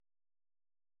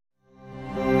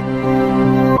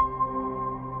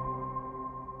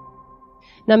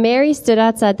Now Mary stood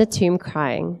outside the tomb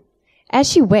crying.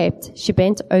 As she wept, she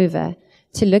bent over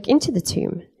to look into the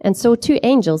tomb and saw 2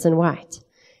 angels in white,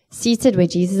 seated where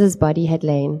Jesus' body had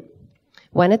lain,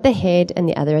 one at the head and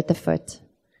the other at the foot.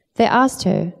 They asked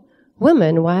her,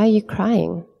 "Woman, why are you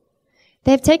crying?"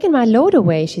 "They have taken my Lord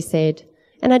away," she said,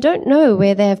 "and I don't know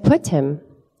where they have put him."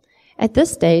 At this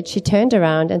stage, she turned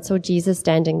around and saw Jesus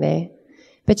standing there,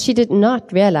 but she did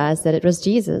not realize that it was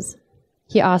Jesus.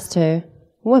 He asked her,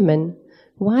 "Woman,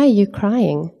 why are you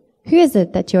crying? Who is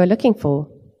it that you are looking for?"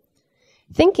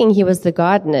 Thinking he was the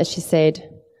gardener, she said,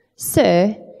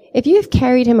 "Sir, if you have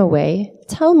carried him away,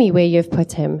 tell me where you have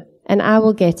put him, and I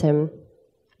will get him."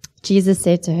 Jesus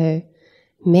said to her,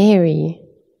 "Mary."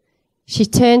 She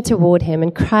turned toward him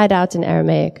and cried out in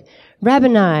Aramaic,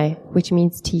 "Rabboni," which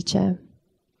means teacher.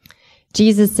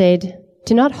 Jesus said,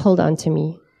 "Do not hold on to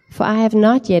me, for I have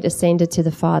not yet ascended to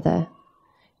the Father.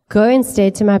 Go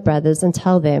instead to my brothers and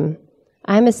tell them,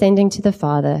 I am ascending to the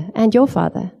Father and your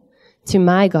Father, to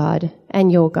my God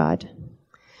and your God."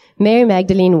 Mary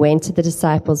Magdalene went to the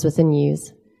disciples with the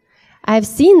news. "I have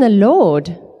seen the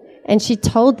Lord," and she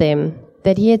told them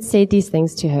that he had said these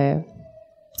things to her.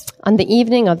 On the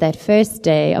evening of that first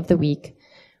day of the week,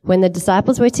 when the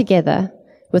disciples were together,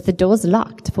 with the doors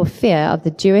locked for fear of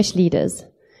the Jewish leaders,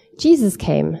 Jesus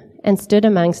came and stood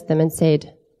amongst them and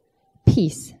said,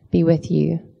 "Peace be with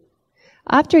you."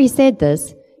 After he said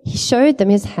this, he showed them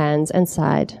his hands and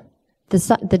side.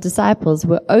 The disciples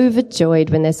were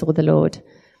overjoyed when they saw the Lord.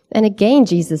 And again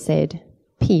Jesus said,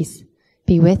 "Peace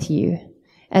be with you.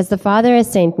 As the Father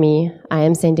has sent me, I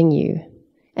am sending you."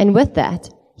 And with that,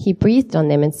 he breathed on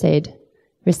them and said,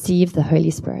 "Receive the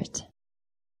Holy Spirit."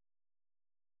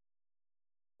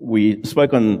 We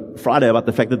spoke on Friday about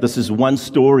the fact that this is one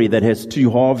story that has 2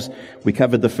 halves. We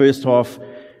covered the first half.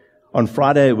 On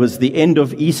Friday, it was the end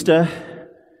of Easter.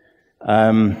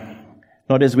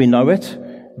 Not as we know it,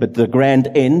 but the grand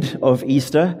end of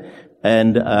Easter.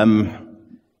 And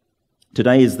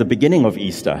today is the beginning of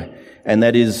Easter. And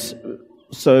that is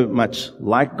so much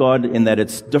like God in that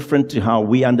it's different to how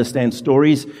we understand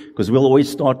stories, because we'll always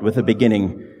start with a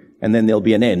beginning and then there'll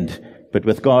be an end. But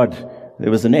with God,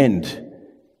 there was an end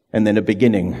and then a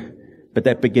beginning. But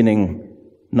that beginning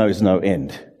knows no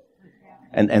end.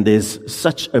 And there's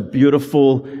such a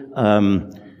beautiful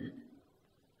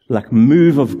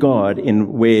move of God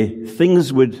in where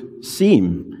things would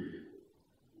seem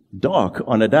dark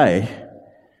on a day,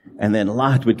 and then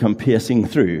light would come piercing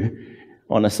through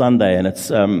on a Sunday. And it's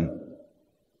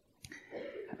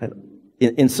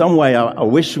in some way, I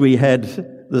wish we had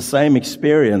the same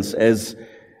experience as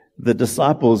the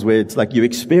disciples, where it's like you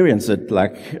experience it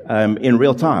in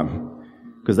real time,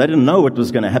 because they didn't know what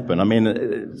was going to happen. I mean,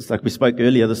 it's like we spoke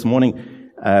earlier this morning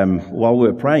while we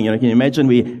were praying. Can you imagine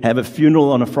we have a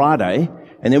funeral on a Friday,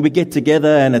 and then we get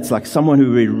together, and it's like someone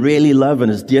who we really love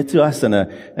and is dear to us, and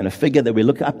a figure that we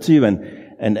look up to,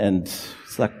 and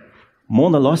it's like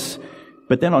mourn the loss.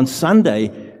 But then on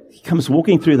Sunday, he comes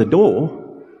walking through the door.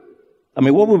 I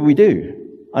mean, what would we do?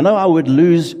 I know I would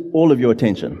lose all of your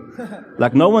attention.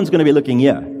 Like, no one's going to be looking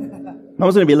here. No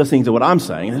one's going to be listening to what I'm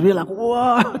saying. And we're like,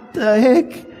 what the heck?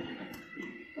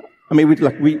 I mean,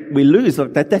 we lose.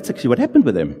 That's actually what happened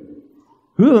with him.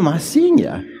 Who am I seeing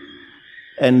here?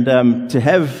 And to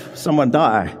have someone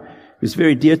die who's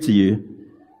very dear to you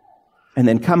and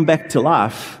then come back to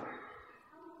life,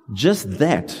 just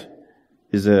that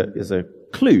is a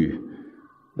clue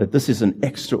that this is an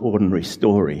extraordinary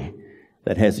story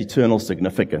that has eternal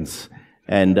significance.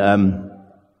 And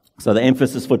so the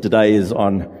emphasis for today is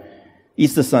on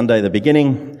Easter Sunday, the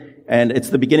beginning, and it's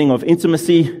the beginning of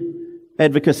intimacy,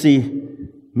 advocacy,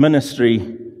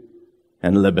 ministry,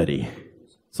 and liberty.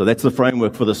 So that's the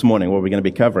framework for this morning, what we're going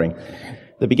to be covering.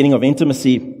 The beginning of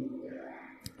intimacy,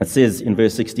 it says in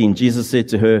verse 16, Jesus said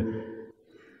to her,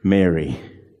 "Mary."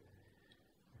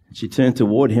 She turned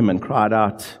toward him and cried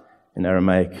out in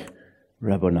Aramaic,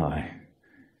 "Rabboni,"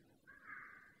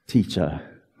 teacher,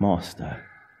 master.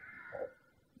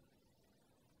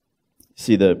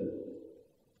 See, the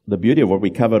beauty of what we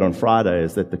covered on Friday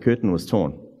is that the curtain was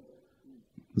torn.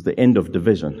 It was the end of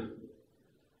division.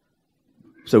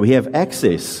 So we have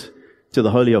access to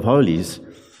the Holy of Holies,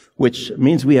 which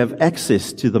means we have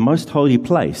access to the most holy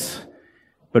place.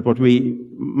 But what we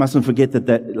mustn't forget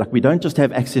that we don't just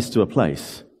have access to a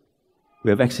place. We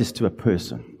have access to a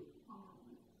person.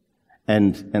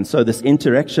 And so this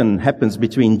interaction happens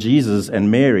between Jesus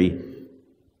and Mary,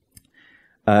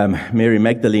 Mary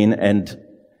Magdalene, and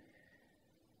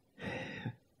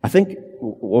I think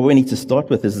what we need to start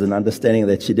with is an understanding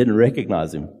that she didn't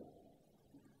recognize him.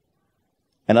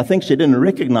 And I think she didn't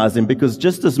recognize him, because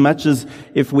just as much as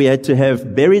if we had to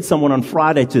have buried someone on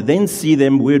Friday to then see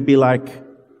them, we'd be like,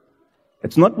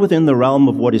 it's not within the realm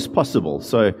of what is possible.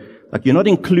 So, like, you're not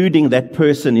including that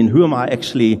person in who am I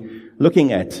actually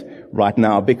looking at right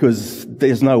now, because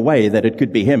there's no way that it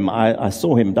could be him. I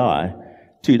saw him die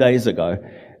 2 days ago.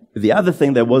 The other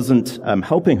thing that wasn't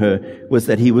helping her was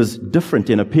that he was different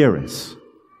in appearance.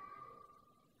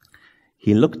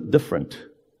 He looked different.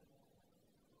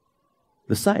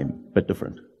 The same, but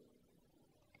different.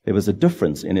 There was a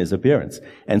difference in his appearance.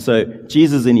 And so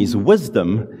Jesus, in his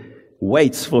wisdom,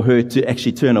 waits for her to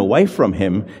actually turn away from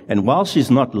him. And while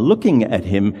she's not looking at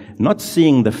him, not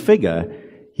seeing the figure,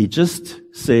 he just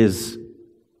says,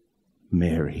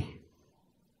 Mary.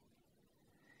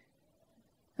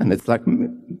 And it's like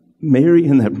Mary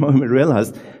in that moment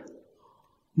realized,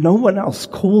 no one else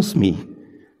calls me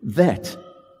that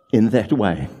in that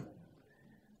way.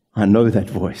 I know that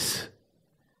voice.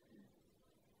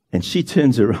 And she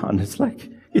turns around. It's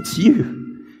like, it's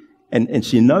you. And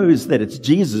she knows that it's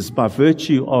Jesus by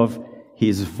virtue of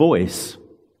his voice.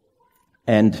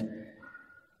 And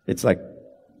it's like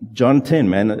John 10,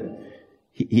 man,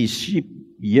 his sheep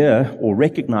hear or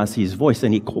recognize his voice,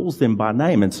 and he calls them by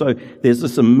name. And so there's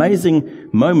this amazing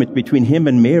moment between him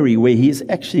and Mary where he's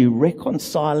actually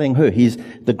reconciling her. He's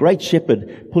the great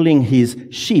shepherd pulling his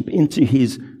sheep into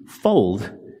his fold.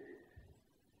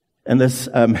 And this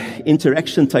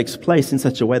interaction takes place in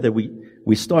such a way that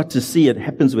we start to see it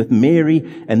happens with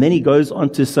Mary. And then he goes on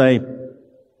to say,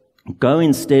 go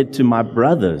instead to my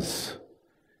brothers.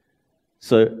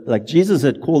 So, like, Jesus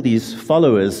had called his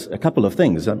followers a couple of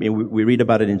things. I mean, we read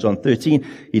about it in John 13.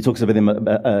 He talks about them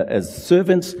as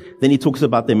servants. Then he talks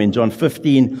about them in John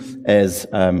 15 as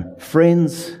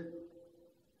friends.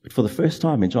 But for the first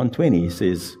time in John 20, he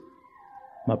says,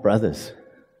 my brothers.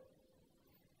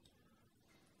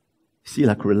 See,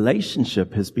 like,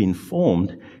 relationship has been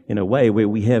formed in a way where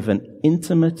we have an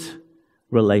intimate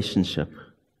relationship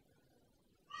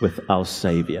with our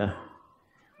Savior.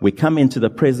 We come into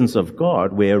the presence of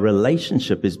God where a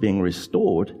relationship is being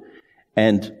restored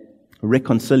and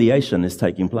reconciliation is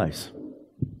taking place.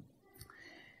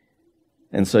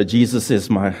 And so Jesus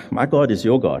says, my God is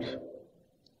your God,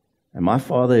 and my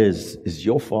Father is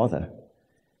your Father.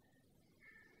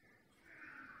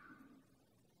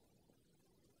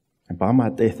 And by my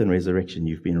death and resurrection,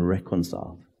 you've been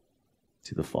reconciled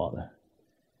to the Father.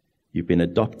 You've been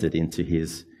adopted into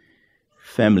his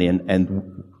family.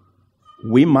 And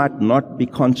we might not be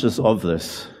conscious of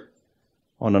this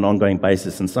on an ongoing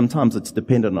basis. And sometimes it's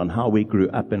dependent on how we grew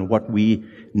up and what we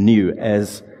knew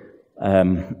as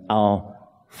our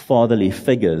fatherly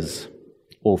figures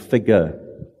or figure.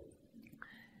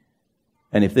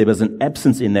 And if there was an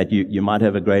absence in that, you might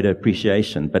have a greater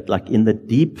appreciation. But like in the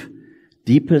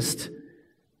deepest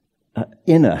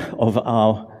inner of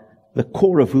the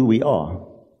core of who we are,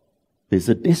 there's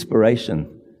a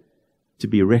desperation to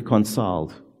be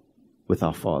reconciled with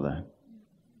our Father.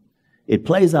 It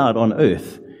plays out on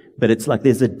earth, but it's like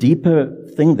there's a deeper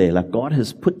thing there. Like God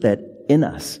has put that in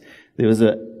us. There was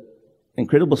an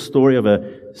incredible story of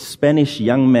a Spanish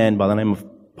young man by the name of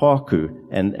Paco,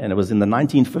 and it was in the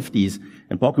 1950s,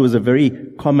 and Paco was a very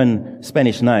common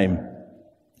Spanish name.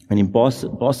 And in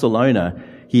Barcelona,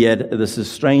 he had this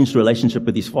estranged relationship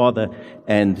with his father,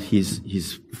 and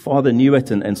his father knew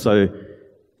it, and so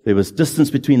there was distance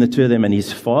between the two of them, and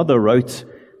his father wrote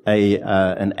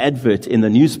an advert in the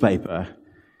newspaper,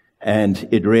 and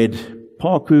it read,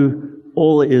 Paco,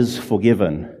 all is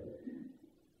forgiven.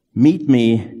 Meet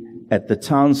me at the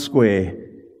town square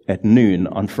at noon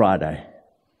on Friday.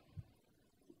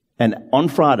 And on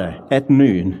Friday at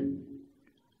noon,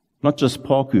 not just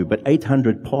Paco, but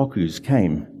 800 Pacos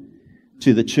came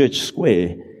to the church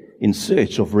square in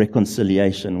search of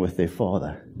reconciliation with their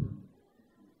father.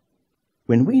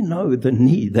 When we know the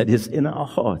need that is in our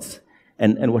hearts,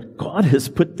 and what God has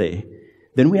put there,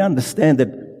 then we understand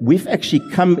that we've actually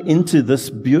come into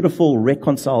this beautiful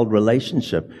reconciled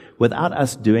relationship without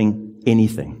us doing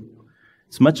anything.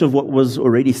 It's much of what was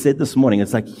already said this morning.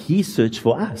 It's like he searched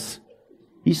for us.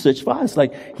 He searched for us.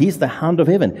 Like he's the hound of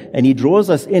heaven. And he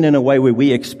draws us in a way where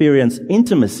we experience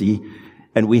intimacy,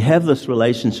 and we have this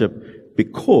relationship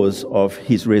because of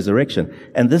his resurrection.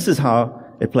 And this is how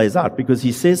it plays out, because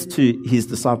he says to his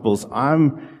disciples,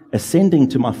 I'm ascending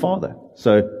to my Father.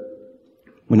 So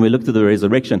when we look to the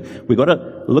resurrection, we've got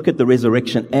to look at the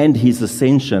resurrection and his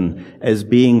ascension as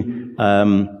being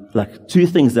like two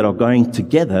things that are going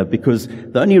together, because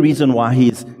the only reason why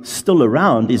he's still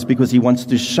around is because he wants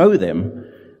to show them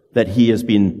that he has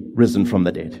been risen from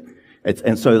the dead.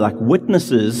 And so like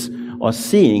witnesses are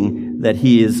seeing that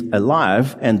he is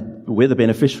alive, and we're the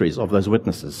beneficiaries of those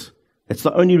witnesses. It's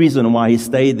the only reason why he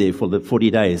stayed there for the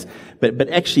 40 days. But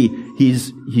actually,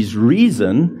 his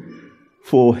reason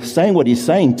for saying what he's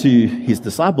saying to his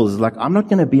disciples is like, I'm not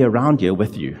going to be around here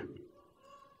with you.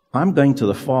 I'm going to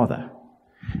the Father.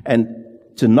 And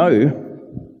to know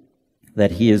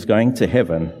that he is going to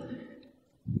heaven,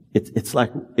 it's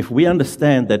like if we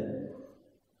understand that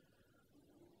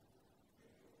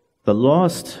the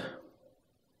last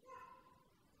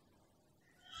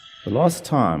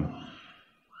time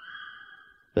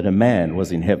that a man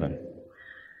was in heaven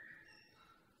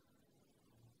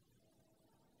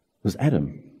was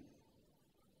Adam.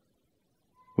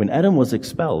 When Adam was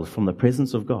expelled from the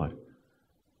presence of God,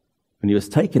 when he was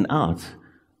taken out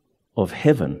of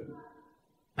heaven,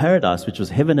 paradise, which was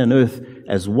heaven and earth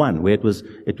as one, where it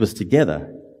was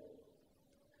together.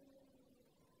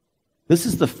 This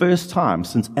is the first time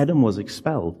since Adam was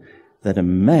expelled that a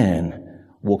man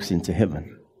walks into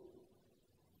heaven.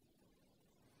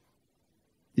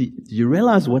 Do you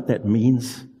realize what that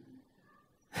means?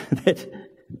 That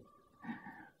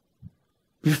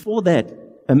before that,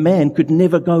 a man could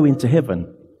never go into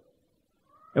heaven.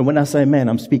 And when I say man,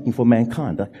 I'm speaking for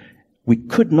mankind. We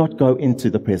could not go into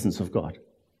the presence of God.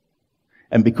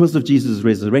 And because of Jesus'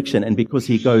 resurrection, and because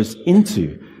he goes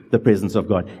into the presence of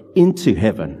God, into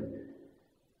heaven,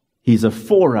 he's a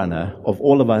forerunner of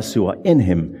all of us who are in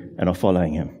him and are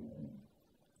following him.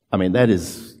 I mean,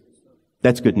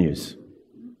 that's good news.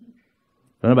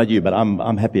 I don't know about you, but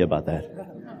I'm happy about that.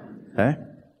 Okay?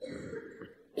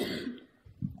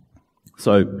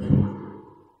 So,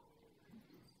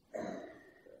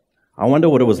 I wonder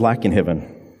what it was like in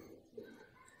heaven.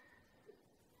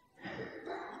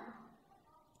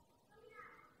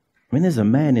 I mean, there's a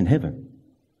man in heaven.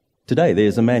 Today,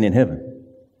 there's a man in heaven.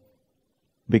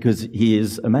 Because he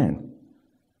is a man.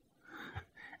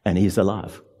 And he's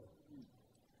alive.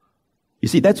 You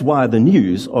see, that's why the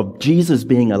news of Jesus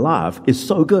being alive is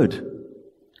so good.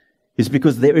 It's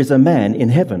because there is a man in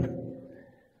heaven.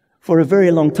 For a very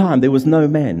long time, there was no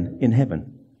man in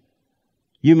heaven.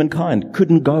 Humankind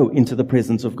couldn't go into the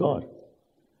presence of God.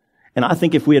 And I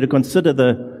think if we were to consider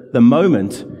the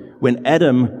moment when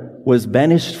Adam was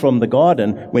banished from the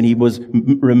garden, when he was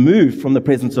removed from the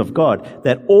presence of God,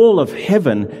 that all of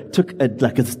heaven took a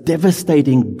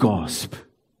devastating gasp.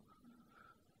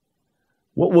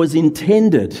 What was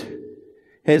intended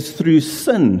has through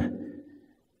sin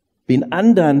been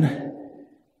undone.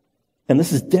 And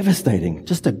this is devastating.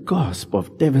 Just a gasp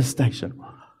of devastation.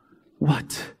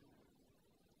 What?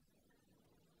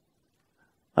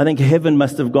 I think heaven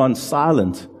must have gone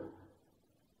silent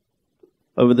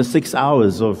over the 6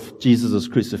 hours of Jesus'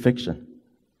 crucifixion.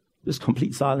 Just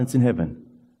complete silence in heaven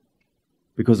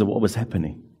because of what was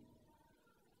happening.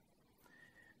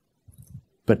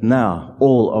 But now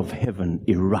all of heaven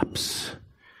erupts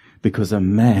because a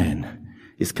man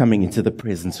is coming into the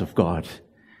presence of God.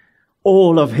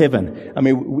 All of heaven. I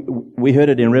mean, we heard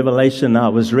it in Revelation now.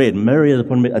 It was read. Myriad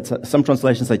upon myriad. Some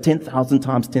translations say 10,000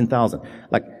 times 10,000.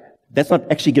 Like, that's not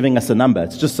actually giving us a number.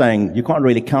 It's just saying you can't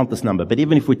really count this number. But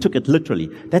even if we took it literally,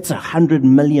 that's 100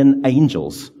 million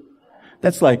angels.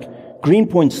 That's like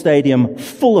Greenpoint Stadium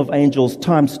full of angels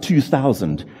times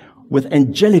 2,000 with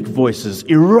angelic voices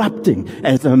erupting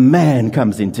as a man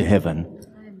comes into heaven.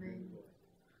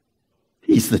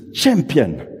 He's the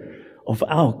champion of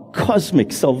our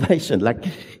cosmic salvation. Like,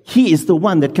 he is the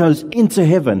one that goes into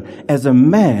heaven as a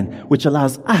man, which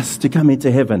allows us to come into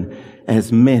heaven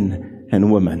as men and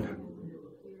women.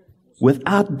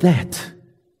 Without that,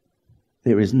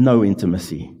 there is no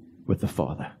intimacy with the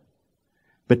Father.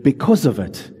 But because of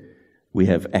it, we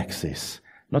have access,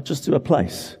 not just to a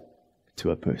place,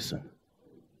 to a person.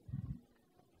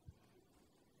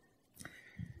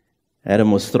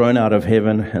 Adam was thrown out of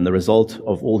heaven, and the result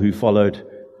of all who followed,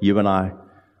 you and I,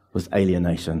 was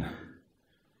alienation.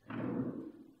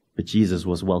 But Jesus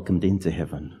was welcomed into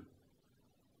heaven.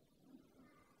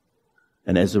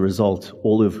 And as a result,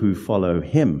 all of who follow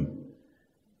him,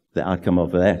 the outcome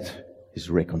of that is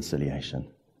reconciliation.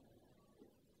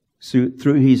 So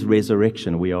through his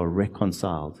resurrection, we are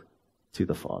reconciled to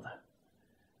the Father.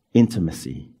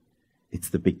 Intimacy. It's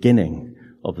the beginning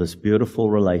of this beautiful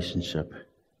relationship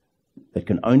that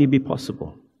can only be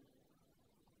possible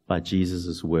by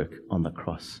Jesus' work on the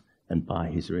cross and by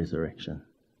his resurrection.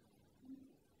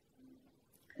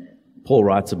 Paul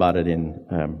writes about it in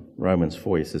Romans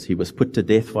 4. He says, he was put to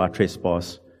death for our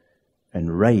trespass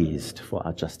and raised for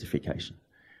our justification,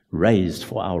 raised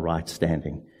for our right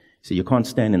standing. See, you can't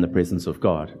stand in the presence of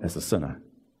God as a sinner.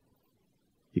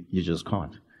 You just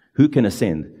can't. Who can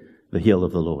ascend the hill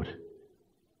of the Lord?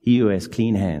 He who has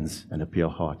clean hands and a pure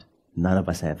heart. None of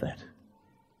us have that.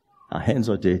 Our hands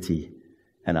are dirty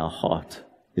and our heart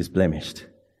is blemished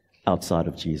outside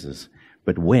of Jesus.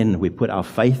 But when we put our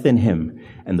faith in him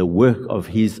and the work of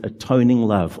his atoning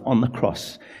love on the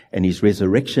cross and his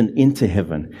resurrection into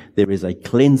heaven, there is a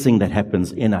cleansing that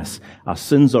happens in us. Our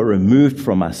sins are removed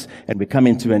from us and we come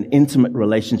into an intimate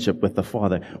relationship with the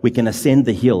Father. We can ascend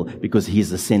the hill because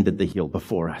he's ascended the hill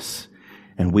before us.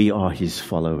 And we are his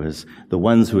followers, the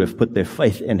ones who have put their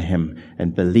faith in him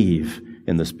and believe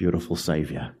in this beautiful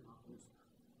Savior.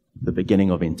 The beginning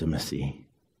of intimacy.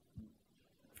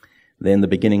 Then the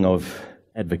beginning of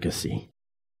advocacy.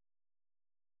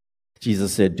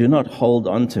 Jesus said, "Do not hold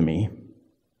on to me,"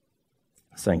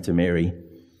 saying to Mary.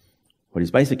 What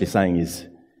he's basically saying is,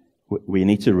 we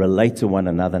need to relate to one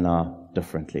another now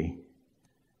differently.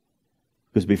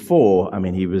 Because before,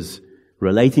 he was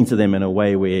relating to them in a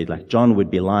way where, like, John would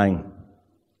be lying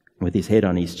with his head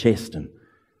on his chest.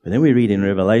 But then we read in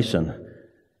Revelation,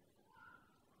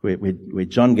 where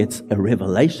John gets a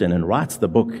revelation and writes the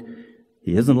book.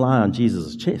 He doesn't lie on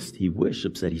Jesus' chest. He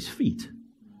worships at his feet.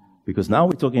 Because now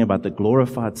we're talking about the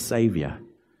glorified Savior.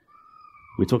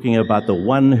 We're talking about the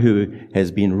one who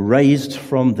has been raised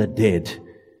from the dead,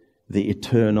 the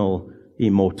eternal,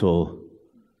 immortal,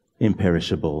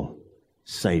 imperishable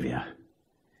Savior.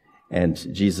 And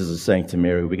Jesus is saying to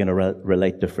Mary, we're going to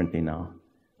relate differently now.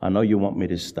 I know you want me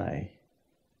to stay.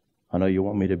 I know you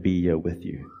want me to be here with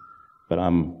you. But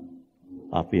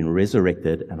I've been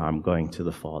resurrected and I'm going to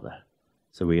the Father.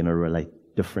 So we're going to relate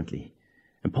differently.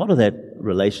 And part of that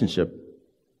relationship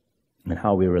and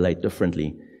how we relate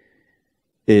differently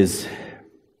is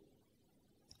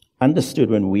understood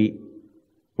when we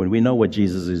know what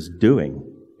Jesus is doing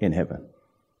in heaven.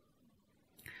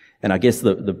 And I guess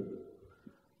the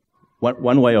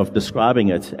one way of describing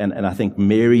it, and I think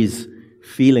Mary's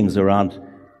feelings around,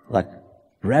 like,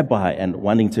 Rabbi and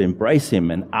wanting to embrace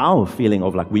him, and our feeling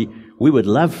of, like, we would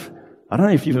love, I don't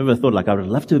know if you've ever thought, like, I would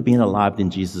love to have been alive in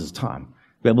Jesus' time,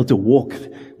 be able to walk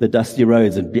the dusty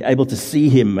roads and be able to see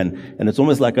him, and it's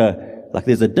almost like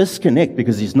there's a disconnect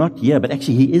because he's not here, but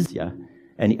actually he is here,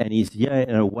 and he's here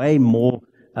in a way more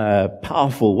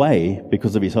powerful way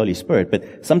because of his Holy Spirit.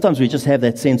 But sometimes we just have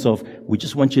that sense of, we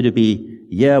just want you to be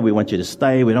here, we want you to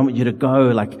stay, we don't want you to go,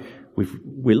 like,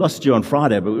 we lost you on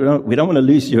Friday, but we don't want to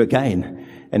lose you again.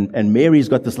 And Mary's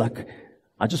got this, like,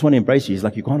 I just want to embrace you. He's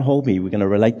like, you can't hold me. We're going to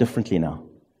relate differently now.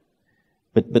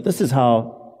 But this is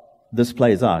how this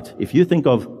plays out. If you think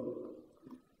of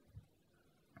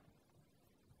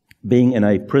being in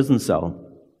a prison cell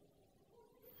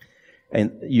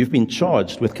and you've been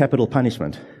charged with capital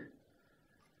punishment.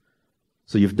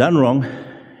 So you've done wrong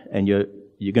and you're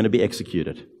going to be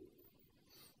executed.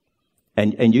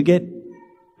 And you get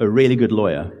a really good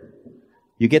lawyer.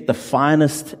 You get the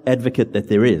finest advocate that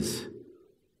there is,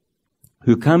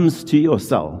 who comes to your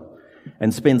cell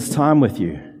and spends time with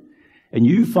you. And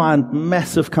you find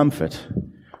massive comfort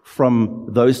from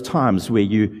those times where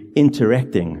you're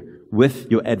interacting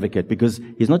with your advocate, because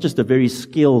he's not just a very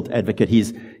skilled advocate,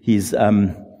 he's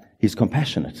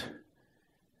compassionate.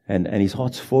 And his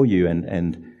heart's for you,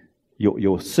 and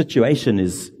your situation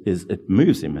is it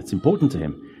moves him, it's important to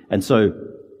him. And so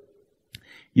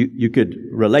you could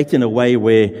relate in a way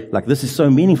where, like, this is so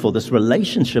meaningful. This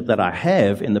relationship that I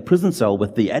have in the prison cell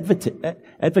with the advocate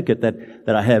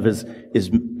that I have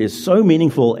is so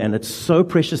meaningful, and it's so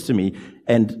precious to me.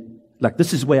 And, like,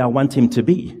 this is where I want him to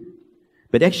be.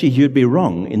 But actually, you'd be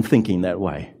wrong in thinking that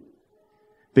way.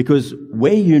 Because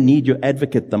where you need your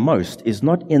advocate the most is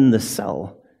not in the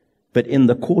cell, but in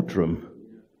the courtroom,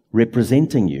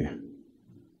 representing you.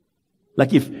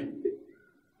 Like, if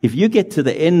you get to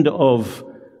the end of,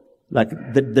 like,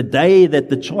 the day that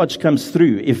the charge comes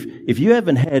through, if you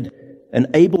haven't had an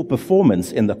able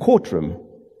performance in the courtroom,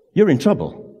 you're in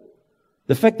trouble.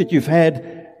 The fact that you've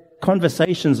had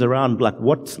conversations around, like,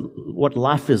 what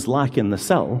life is like in the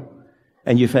cell,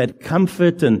 and you've had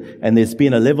comfort, and there's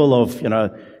been a level of,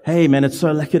 hey man, it's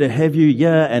so lucky to have you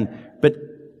here, but,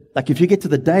 like, if you get to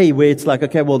the day where it's like,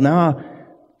 okay, well, now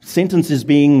sentence is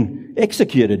being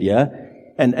executed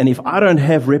here, and if I don't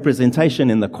have representation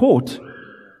in the court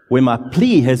where my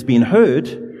plea has been heard,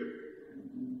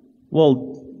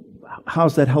 well,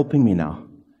 how's that helping me now?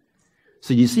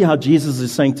 So you see how Jesus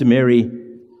is saying to Mary,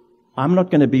 I'm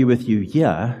not going to be with you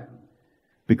here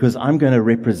because I'm going to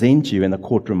represent you in the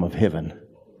courtroom of heaven.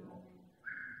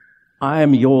 I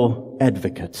am your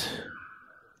advocate.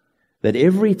 That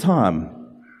every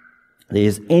time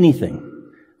there's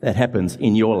anything that happens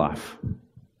in your life,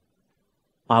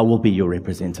 I will be your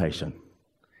representation.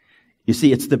 You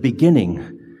see, it's the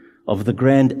beginning of the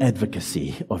grand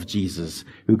advocacy of Jesus,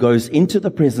 who goes into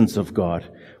the presence of God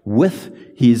with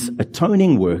his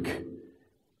atoning work,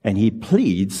 and he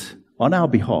pleads on our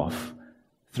behalf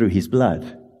through his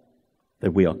blood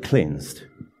that we are cleansed.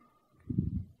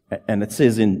 And it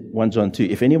says in 1 John 2,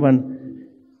 if anyone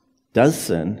does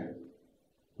sin,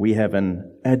 we have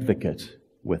an advocate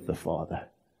with the Father,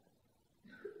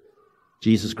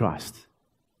 Jesus Christ,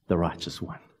 the righteous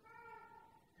one.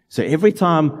 So every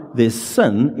time there's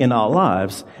sin in our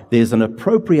lives, there's an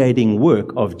appropriating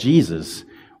work of Jesus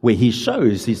where he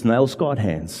shows his nail-scarred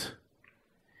hands.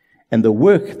 And the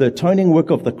atoning work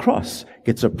of the cross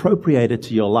gets appropriated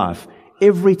to your life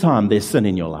every time there's sin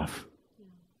in your life.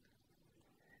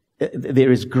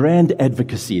 There is grand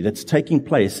advocacy that's taking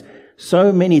place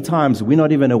so many times we're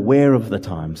not even aware of the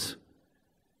times.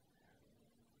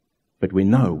 But we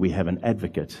know we have an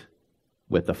advocate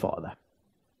with the Father.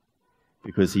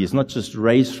 Because he is not just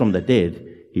raised from the dead,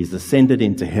 he's ascended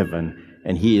into heaven,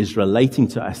 and he is relating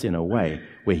to us in a way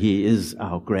where he is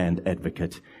our grand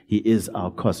advocate. He is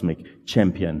our cosmic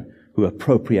champion who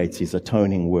appropriates his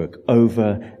atoning work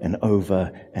over and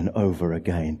over and over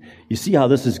again. You see how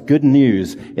this is good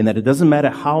news in that it doesn't matter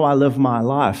how I live my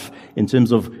life in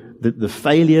terms of the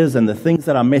failures and the things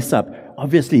that I mess up.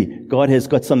 Obviously, God has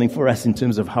got something for us in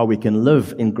terms of how we can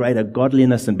live in greater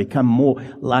godliness and become more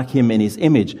like him in his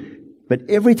image. But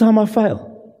every time I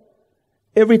fail,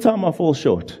 every time I fall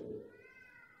short,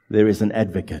 there is an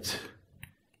advocate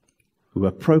who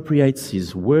appropriates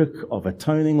his work of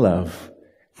atoning love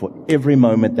for every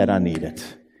moment that I need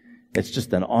it. It's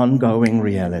just an ongoing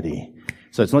reality.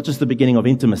 So it's not just the beginning of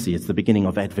intimacy, it's the beginning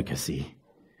of advocacy.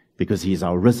 Because he's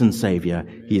our risen Savior,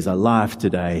 he's alive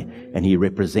today, and he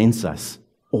represents us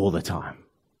all the time.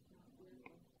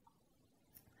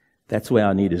 That's where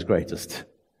our need is greatest.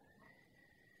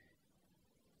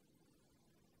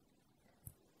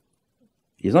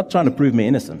 He's not trying to prove me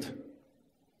innocent.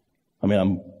 I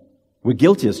mean, we're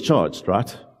guilty as charged,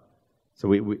 right? So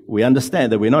we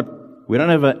understand that we don't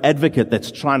have an advocate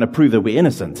that's trying to prove that we're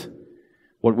innocent.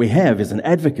 What we have is an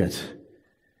advocate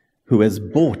who has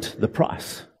bought the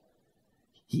price.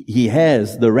 He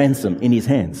has the ransom in his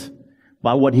hands.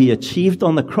 By what he achieved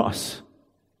on the cross,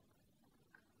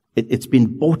 it's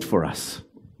been bought for us.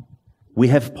 We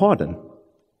have pardon.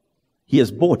 He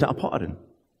has bought our pardon.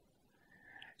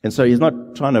 And so he's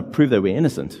not trying to prove that we're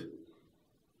innocent.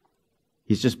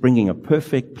 He's just bringing a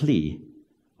perfect plea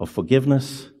of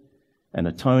forgiveness and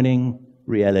atoning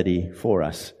reality for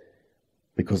us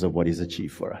because of what he's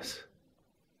achieved for us.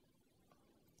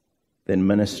 Then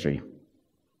ministry.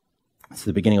 It's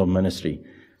the beginning of ministry.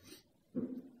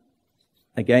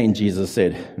 Again, Jesus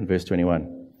said in verse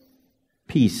 21,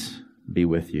 peace be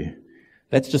with you.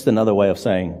 That's just another way of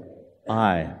saying,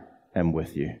 I am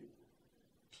with you.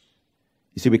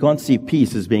 You see, we can't see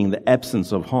peace as being the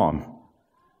absence of harm.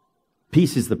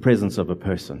 Peace is the presence of a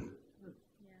person.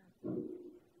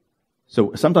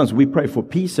 So sometimes we pray for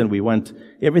peace and we want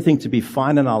everything to be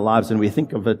fine in our lives and we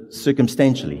think of it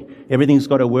circumstantially. Everything's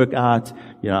got to work out.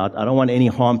 I don't want any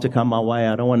harm to come my way.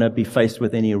 I don't want to be faced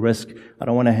with any risk. I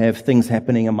don't want to have things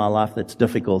happening in my life that's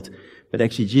difficult. But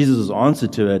actually Jesus' answer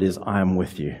to it is, I am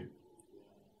with you.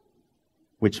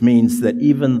 Which means that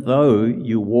even though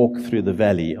you walk through the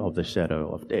valley of the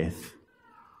shadow of death,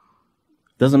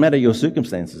 doesn't matter your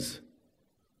circumstances,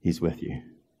 he's with you.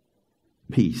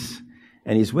 Peace.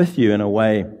 And he's with you in a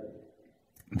way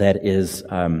that is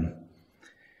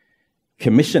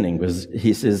commissioning, because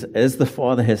he says, as the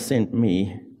Father has sent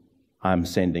me, I'm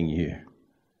sending you.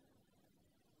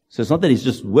 So it's not that he's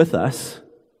just with us.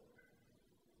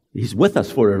 He's with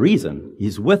us for a reason.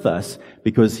 He's with us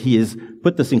because he has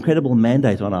put this incredible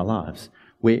mandate on our lives,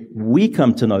 where we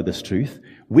come to know this truth.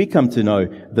 We come to know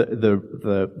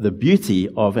the beauty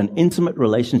of an intimate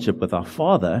relationship with our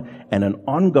Father and an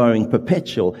ongoing,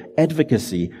 perpetual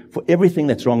advocacy for everything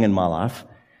that's wrong in my life.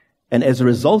 And as a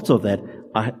result of that,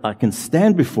 I can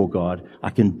stand before God. I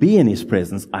can be in his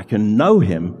presence. I can know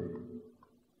him.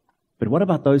 But what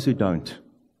about those who don't?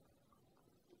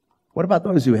 What about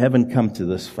those who haven't come to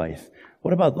this faith?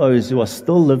 What about those who are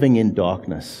still living in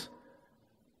darkness?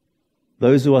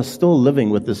 Those who are still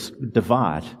living with this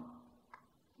divide?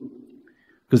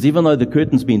 Because even though the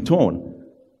curtain's been torn,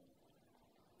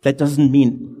 that doesn't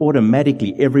mean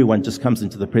automatically everyone just comes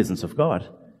into the presence of God.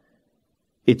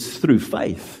 It's through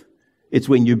faith. It's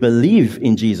when you believe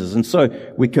in Jesus. And so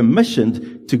we're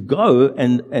commissioned to go,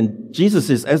 and Jesus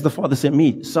says, as the Father sent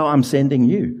me, so I'm sending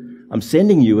you. I'm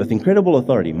sending you with incredible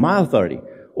authority, my authority.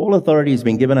 All authority has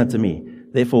been given unto me.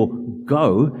 Therefore,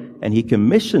 go, and he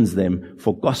commissions them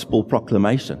for gospel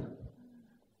proclamation.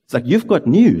 It's like, you've got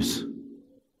news.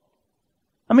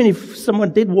 I mean, if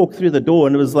someone did walk through the door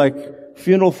and it was like,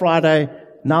 Funeral Friday,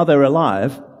 now they're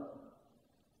alive,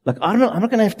 Like, I'm not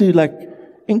going to have to, like,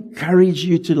 encourage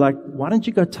you to, like, why don't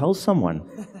you go tell someone?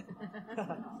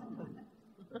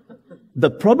 The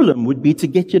problem would be to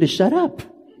get you to shut up.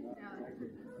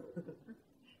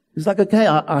 It's like, okay,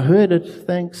 I heard it,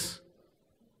 thanks.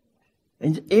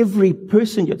 And every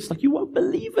person, it's like, you won't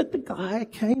believe it. The guy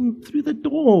came through the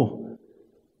door.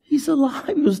 He's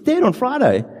alive. He was dead on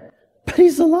Friday, but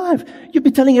he's alive. You'll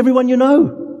be telling everyone you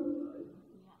know.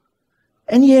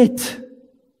 And yet,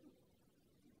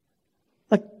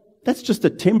 like, that's just a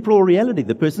temporal reality.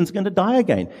 The person's going to die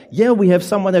again. Yeah, we have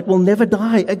someone that will never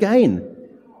die again,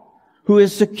 who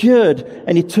has secured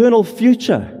an eternal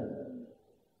future.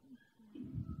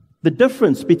 The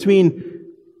difference between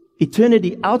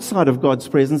eternity outside of God's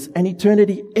presence and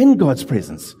eternity in God's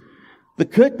presence. The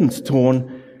curtain's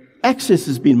torn, access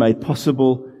has been made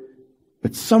possible,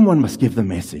 but someone must give the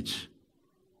message.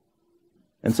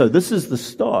 And so this is the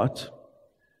start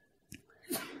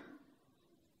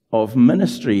of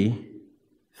ministry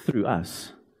through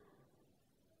us.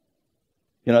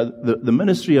 You know, the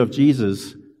ministry of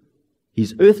Jesus,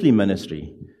 his earthly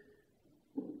ministry,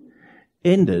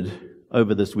 ended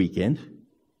over this weekend.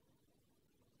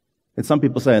 And some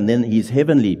people say, and then his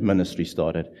heavenly ministry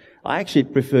started. I actually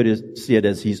prefer to see it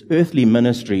as his earthly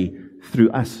ministry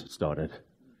through us started.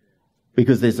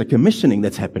 Because there's a commissioning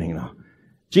that's happening now.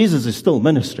 Jesus is still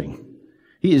ministering.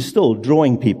 He is still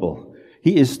drawing people.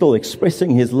 He is still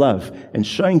expressing his love and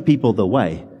showing people the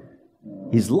way.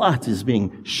 His light is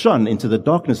being shone into the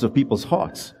darkness of people's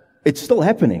hearts. It's still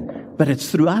happening, but it's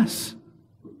through us.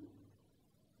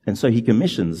 And so he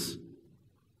commissions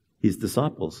his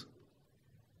disciples.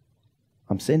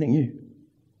 I'm sending you.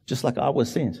 Just like I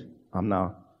was sent, I'm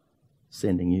now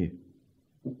sending you.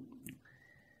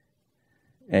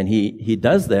 And he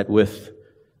does that with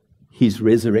his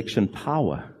resurrection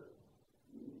power.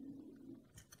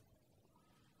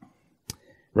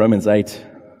 Romans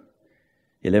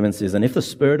 8:11 says, and if the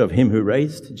spirit of him who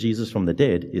raised Jesus from the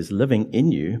dead is living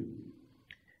in you,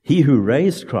 he who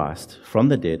raised Christ from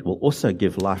the dead will also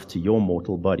give life to your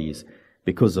mortal bodies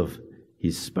because of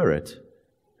his Spirit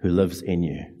who lives in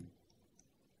you.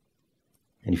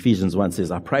 And Ephesians 1 says,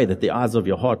 I pray that the eyes of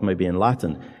your heart may be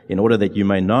enlightened in order that you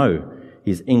may know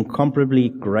his incomparably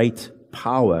great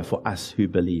power for us who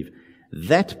believe.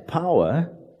 That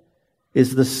power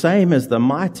is the same as the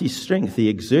mighty strength he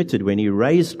exerted when he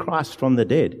raised Christ from the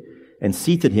dead and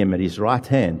seated him at his right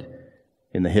hand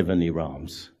in the heavenly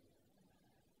realms.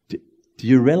 Do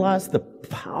you realize the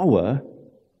power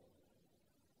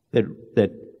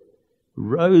that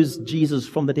rose Jesus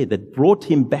from the dead, that brought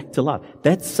him back to life?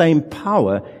 That same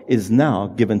power is now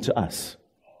given to us.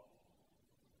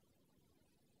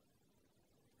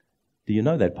 Do you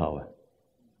know that power?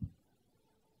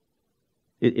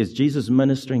 Is Jesus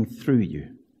ministering through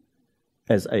you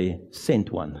as a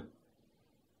sent one?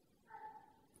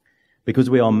 Because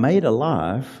we are made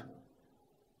alive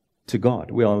to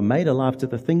God. We are made alive to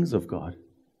the things of God.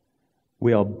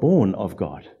 We are born of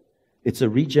God. It's a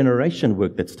regeneration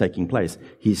work that's taking place.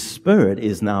 His Spirit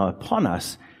is now upon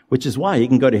us, which is why he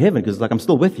can go to heaven, because I'm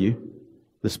still with you.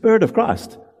 The Spirit of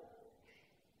Christ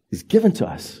is given to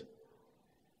us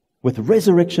with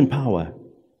resurrection power.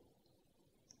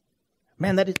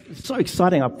 Man, that is so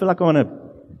exciting. I feel like I want to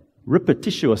rip a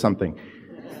tissue or something.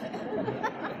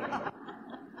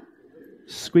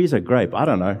 Squeeze a grape. I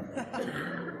don't know.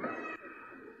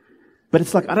 But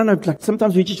it's like, I don't know, like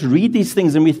sometimes we just read these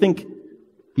things and we think,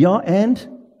 yeah,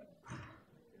 and?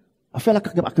 I feel like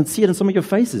I can see it in some of your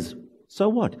faces. So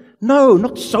what? No,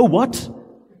 not so what.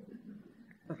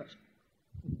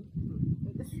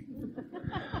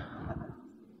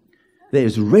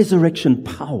 There's resurrection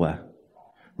power.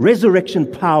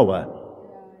 Resurrection power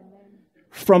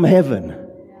from heaven,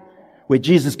 where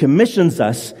Jesus commissions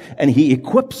us and he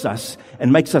equips us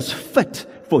and makes us fit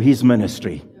for his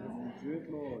ministry.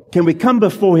 Can we come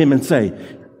before him and say,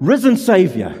 risen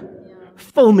Savior,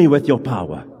 fill me with your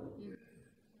power?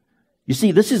 You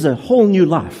see, this is a whole new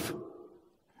life.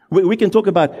 We can talk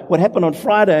about what happened on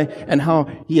Friday and how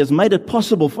he has made it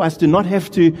possible for us to not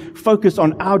have to focus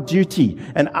on our duty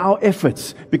and our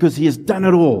efforts because he has done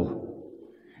it all.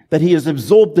 That he has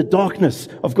absorbed the darkness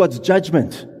of God's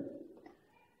judgment.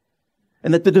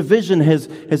 And that the division has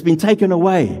been taken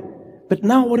away. But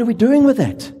now what are we doing with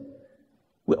that?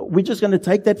 We're just going to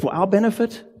take that for our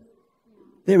benefit?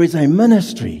 There is a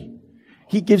ministry.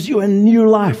 He gives you a new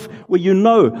life where you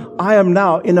know, I am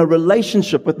now in a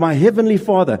relationship with my Heavenly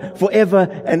Father forever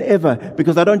and ever,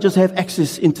 because I don't just have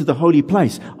access into the holy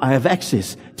place. I have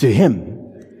access to him.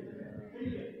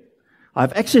 I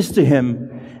have access to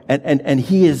him, and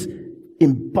he is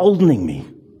emboldening me.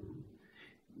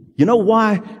 You know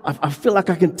why I feel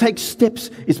like I can take steps?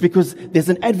 It's because there's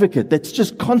an advocate that's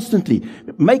just constantly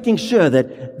making sure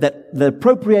that the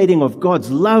appropriating of God's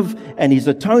love and His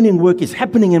atoning work is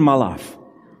happening in my life.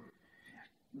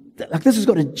 Like this has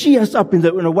got to G us up in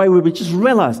a way where we just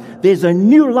realize there's a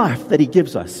new life that He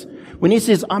gives us. When He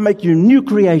says, I make you new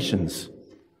creations.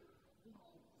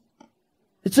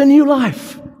 It's a new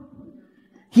life.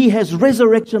 He has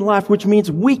resurrection life, which means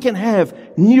we can have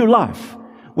new life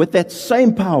with that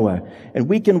same power, and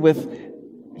we can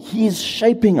He's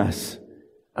shaping us.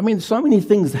 I mean, so many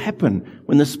things happen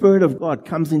when the Spirit of God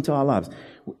comes into our lives.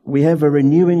 We have a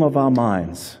renewing of our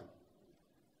minds.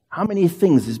 How many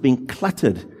things is being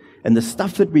cluttered, and the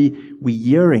stuff that we're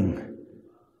hearing,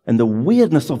 and the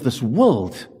weirdness of this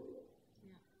world,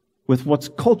 with what's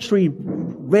culturally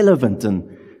relevant,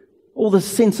 and all the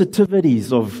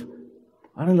sensitivities of,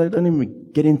 I don't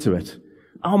even get into it.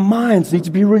 Our minds need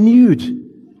to be renewed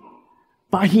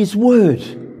by His Word.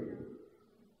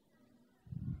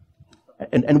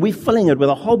 And we're filling it with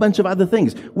a whole bunch of other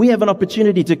things. We have an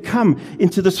opportunity to come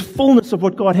into this fullness of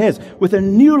what God has with a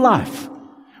new life,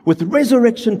 with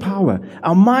resurrection power,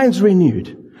 our minds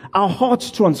renewed, our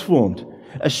hearts transformed,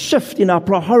 a shift in our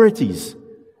priorities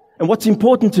and what's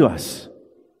important to us.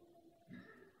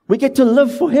 We get to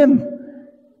live for Him.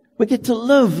 We get to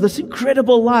live this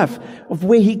incredible life of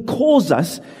where He calls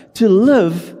us to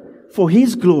live for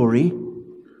His glory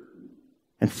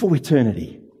and for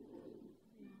eternity.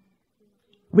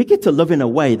 We get to live in a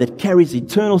way that carries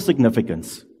eternal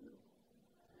significance.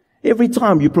 Every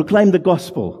time you proclaim the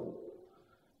gospel,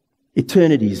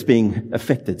 eternity is being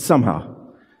affected somehow.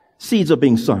 Seeds are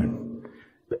being sown.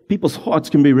 People's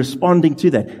hearts can be responding to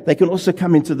that. They can also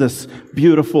come into this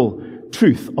beautiful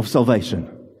truth of salvation.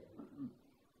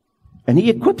 And He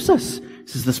equips us. He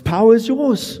says, this power is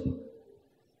yours.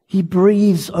 He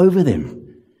breathes over them.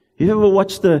 You ever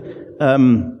watched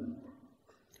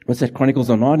what's that,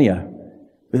 Chronicles of Narnia?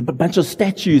 With a bunch of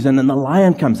statues, and then the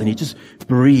lion comes and he just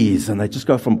breathes, and they just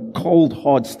go from cold,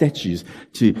 hard statues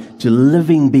to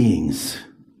living beings.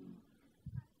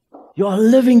 You're a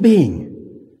living being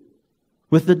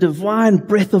with the divine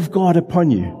breath of God upon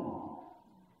you.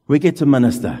 We get to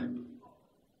minister.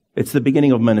 It's the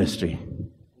beginning of ministry.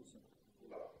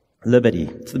 Liberty.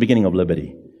 It's the beginning of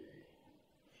liberty.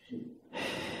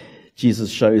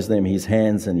 Jesus shows them His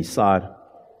hands and His side.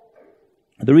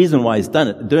 The reason why He's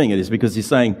doing it is because He's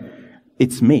saying,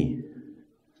 it's me.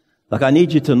 Like, I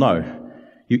need you to know.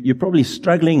 You're probably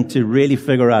struggling to really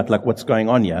figure out, like, what's going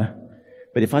on here.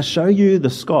 But if I show you the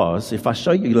scars, if I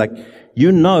show you, like,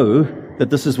 you know that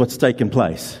this is what's taken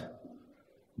place.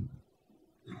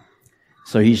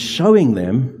 So He's showing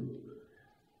them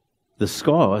the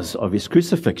scars of His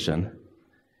crucifixion.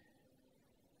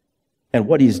 And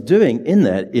what He's doing in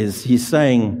that is He's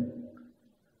saying,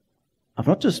 I've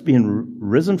not just been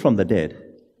risen from the dead,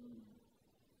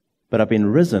 but I've been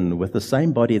risen with the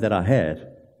same body that I had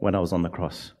when I was on the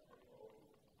cross.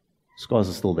 Scars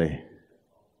are still there.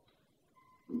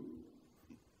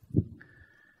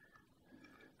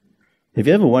 Have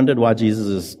you ever wondered why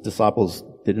Jesus' disciples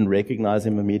didn't recognize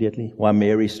Him immediately? Why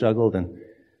Mary struggled and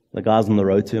the guys on the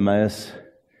road to Emmaus?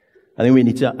 I think we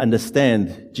need to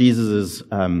understand Jesus'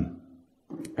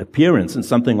 appearance and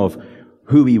something of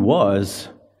who He was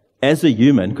as a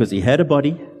human, because He had a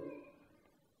body,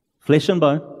 flesh and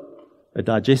bone, a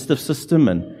digestive system,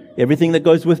 and everything that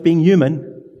goes with being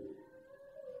human.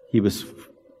 He was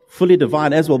fully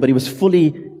divine as well, but He was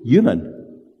fully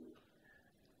human.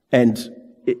 And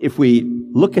if we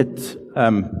look at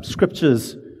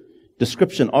Scripture's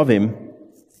description of Him,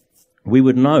 we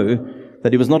would know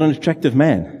that He was not an attractive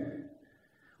man.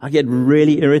 I get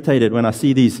really irritated when I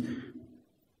see these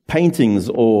paintings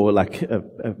or like a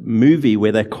movie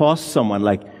where they cast someone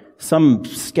like some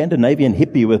Scandinavian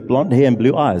hippie with blonde hair and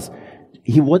blue eyes.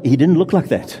 He didn't look like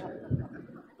that.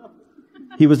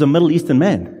 He was a Middle Eastern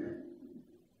man.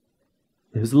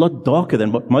 He was a lot darker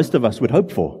than what most of us would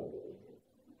hope for.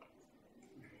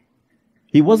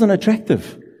 He wasn't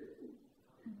attractive.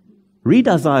 Read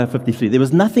Isaiah 53. There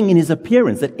was nothing in His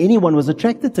appearance that anyone was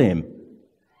attracted to Him.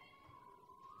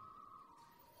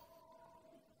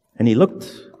 And He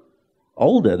looked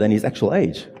older than His actual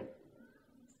age.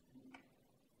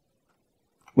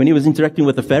 When He was interacting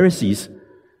with the Pharisees,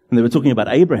 and they were talking about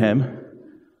Abraham,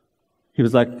 He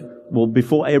was like, well,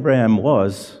 before Abraham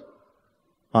was,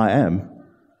 I am.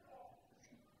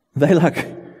 They're like,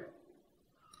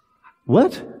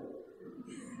 what?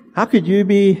 How could you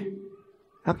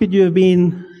have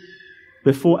been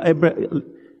before Abraham?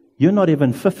 You're not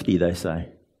even 50, they say.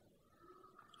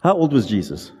 How old was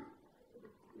Jesus?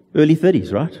 Early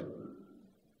 30s, right?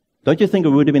 Don't you think it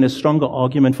would have been a stronger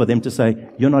argument for them to say,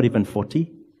 you're not even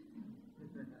 40?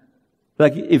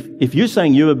 Like, if you're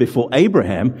saying you were before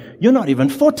Abraham, you're not even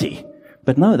 40.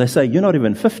 But no, they say, you're not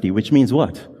even 50, which means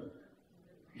what?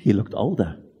 He looked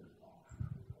older.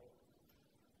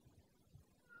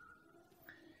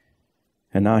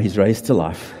 And now he's raised to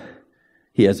life.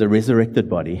 He has a resurrected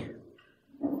body.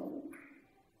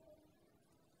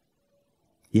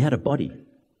 He had a body,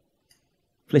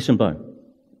 flesh and bone.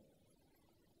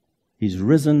 His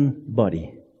risen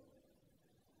body.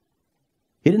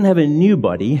 He didn't have a new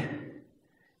body.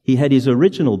 He had his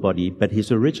original body, but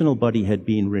his original body had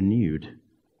been renewed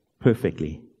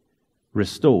perfectly,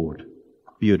 restored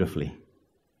beautifully,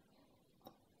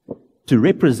 to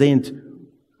represent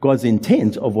God's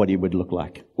intent of what he would look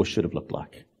like, or should have looked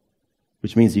like,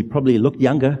 which means he probably looked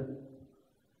younger.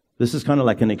 This is kind of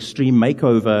like an extreme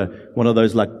makeover, one of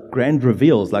those like grand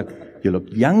reveals, like you look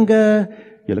younger,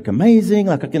 you look amazing,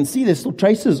 like I can see there's still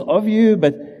traces of you,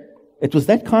 but it was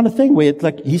that kind of thing where it's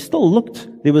like he still looked,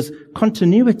 there was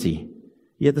continuity.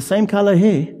 He had the same color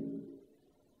hair.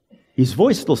 His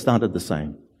voice still sounded the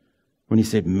same when he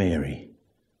said Mary.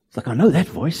 It's like, I know that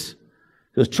voice.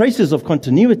 There was traces of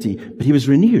continuity, but he was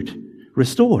renewed,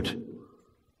 restored. Do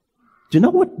you know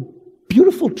what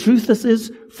beautiful truth this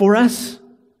is for us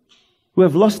who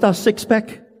have lost our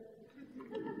six-pack?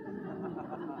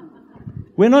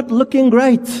 We're not looking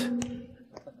great.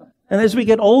 And as we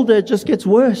get older, it just gets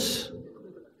worse.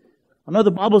 I know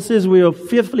the Bible says we are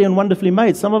fearfully and wonderfully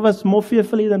made. Some of us more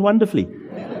fearfully than wonderfully.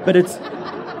 But it's,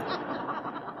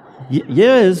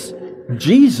 here's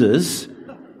Jesus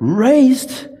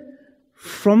raised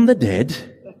from the dead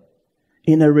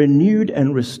in a renewed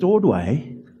and restored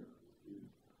way.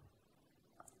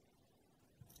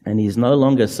 And he's no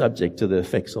longer subject to the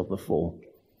effects of the fall.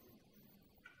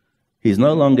 He's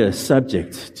no longer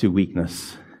subject to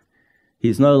weakness.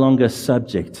 He's no longer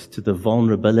subject to the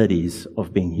vulnerabilities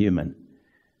of being human.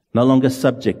 No longer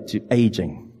subject to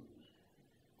aging.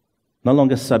 No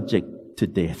longer subject to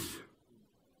death.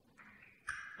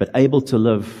 But able to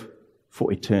live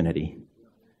for eternity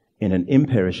in an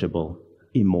imperishable,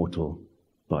 immortal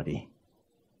body.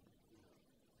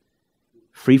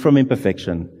 Free from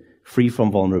imperfection, free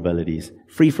from vulnerabilities,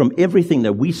 free from everything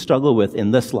that we struggle with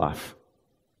in this life.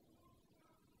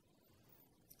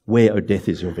 Where, O death,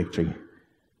 is your victory?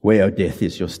 Where, O death,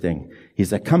 is your sting?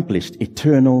 He's accomplished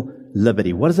eternal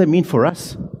liberty. What does that mean for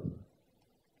us?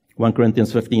 1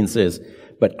 Corinthians 15 says,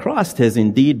 but Christ has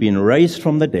indeed been raised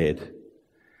from the dead,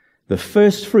 the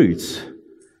first fruits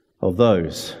of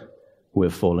those who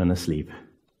have fallen asleep.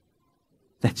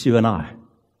 That's you and I,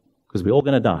 because we're all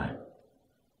going to die.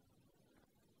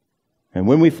 And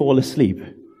when we fall asleep,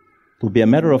 it will be a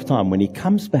matter of time. When he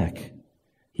comes back,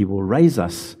 he will raise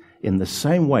us in the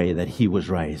same way that he was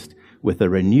raised, with a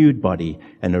renewed body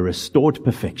and a restored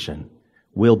perfection.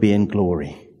 We'll be in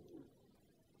glory.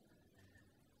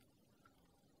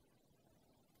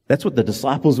 That's what the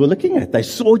disciples were looking at. They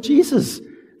saw Jesus.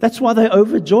 That's why they're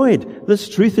overjoyed. This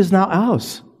truth is now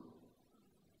ours.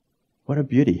 What a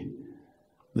beauty.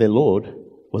 Their Lord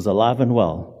was alive and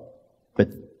well, but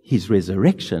his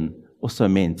resurrection also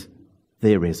meant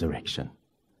their resurrection.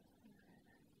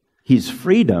 His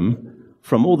freedom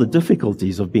from all the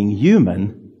difficulties of being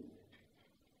human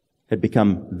had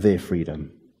become their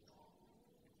freedom.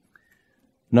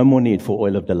 No more need for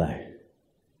oil of delay.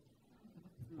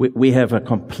 We have a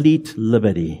complete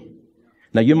liberty.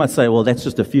 Now you might say, well, that's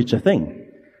just a future thing.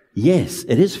 Yes,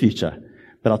 it is future.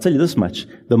 But I'll tell you this much.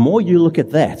 The more you look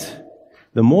at that,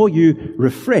 the more you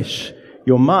refresh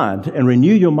your mind and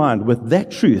renew your mind with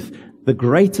that truth, the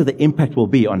greater the impact will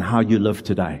be on how you live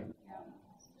today.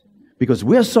 Because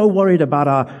we're so worried about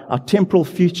our temporal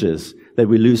futures that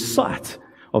we lose sight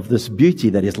of this beauty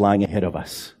that is lying ahead of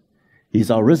us. He's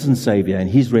our risen Savior, and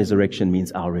his resurrection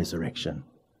means our resurrection.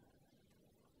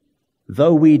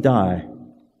 Though we die,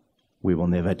 we will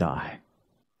never die.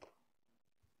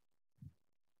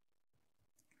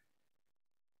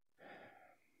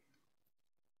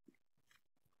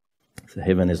 So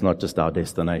heaven is not just our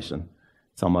destination,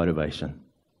 it's our motivation.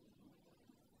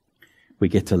 We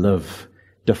get to live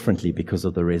differently because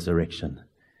of the resurrection.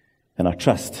 And I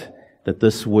trust that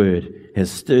this word has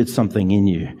stirred something in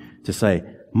you to say,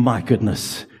 my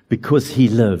goodness, because he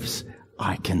lives,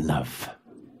 I can live.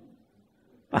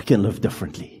 I can live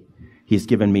differently. He's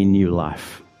given me new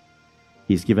life.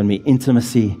 He's given me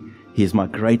intimacy. He's my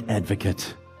great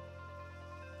advocate.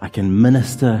 I can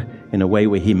minister in a way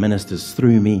where he ministers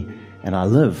through me, and I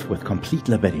live with complete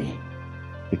liberty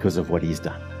because of what he's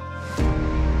done.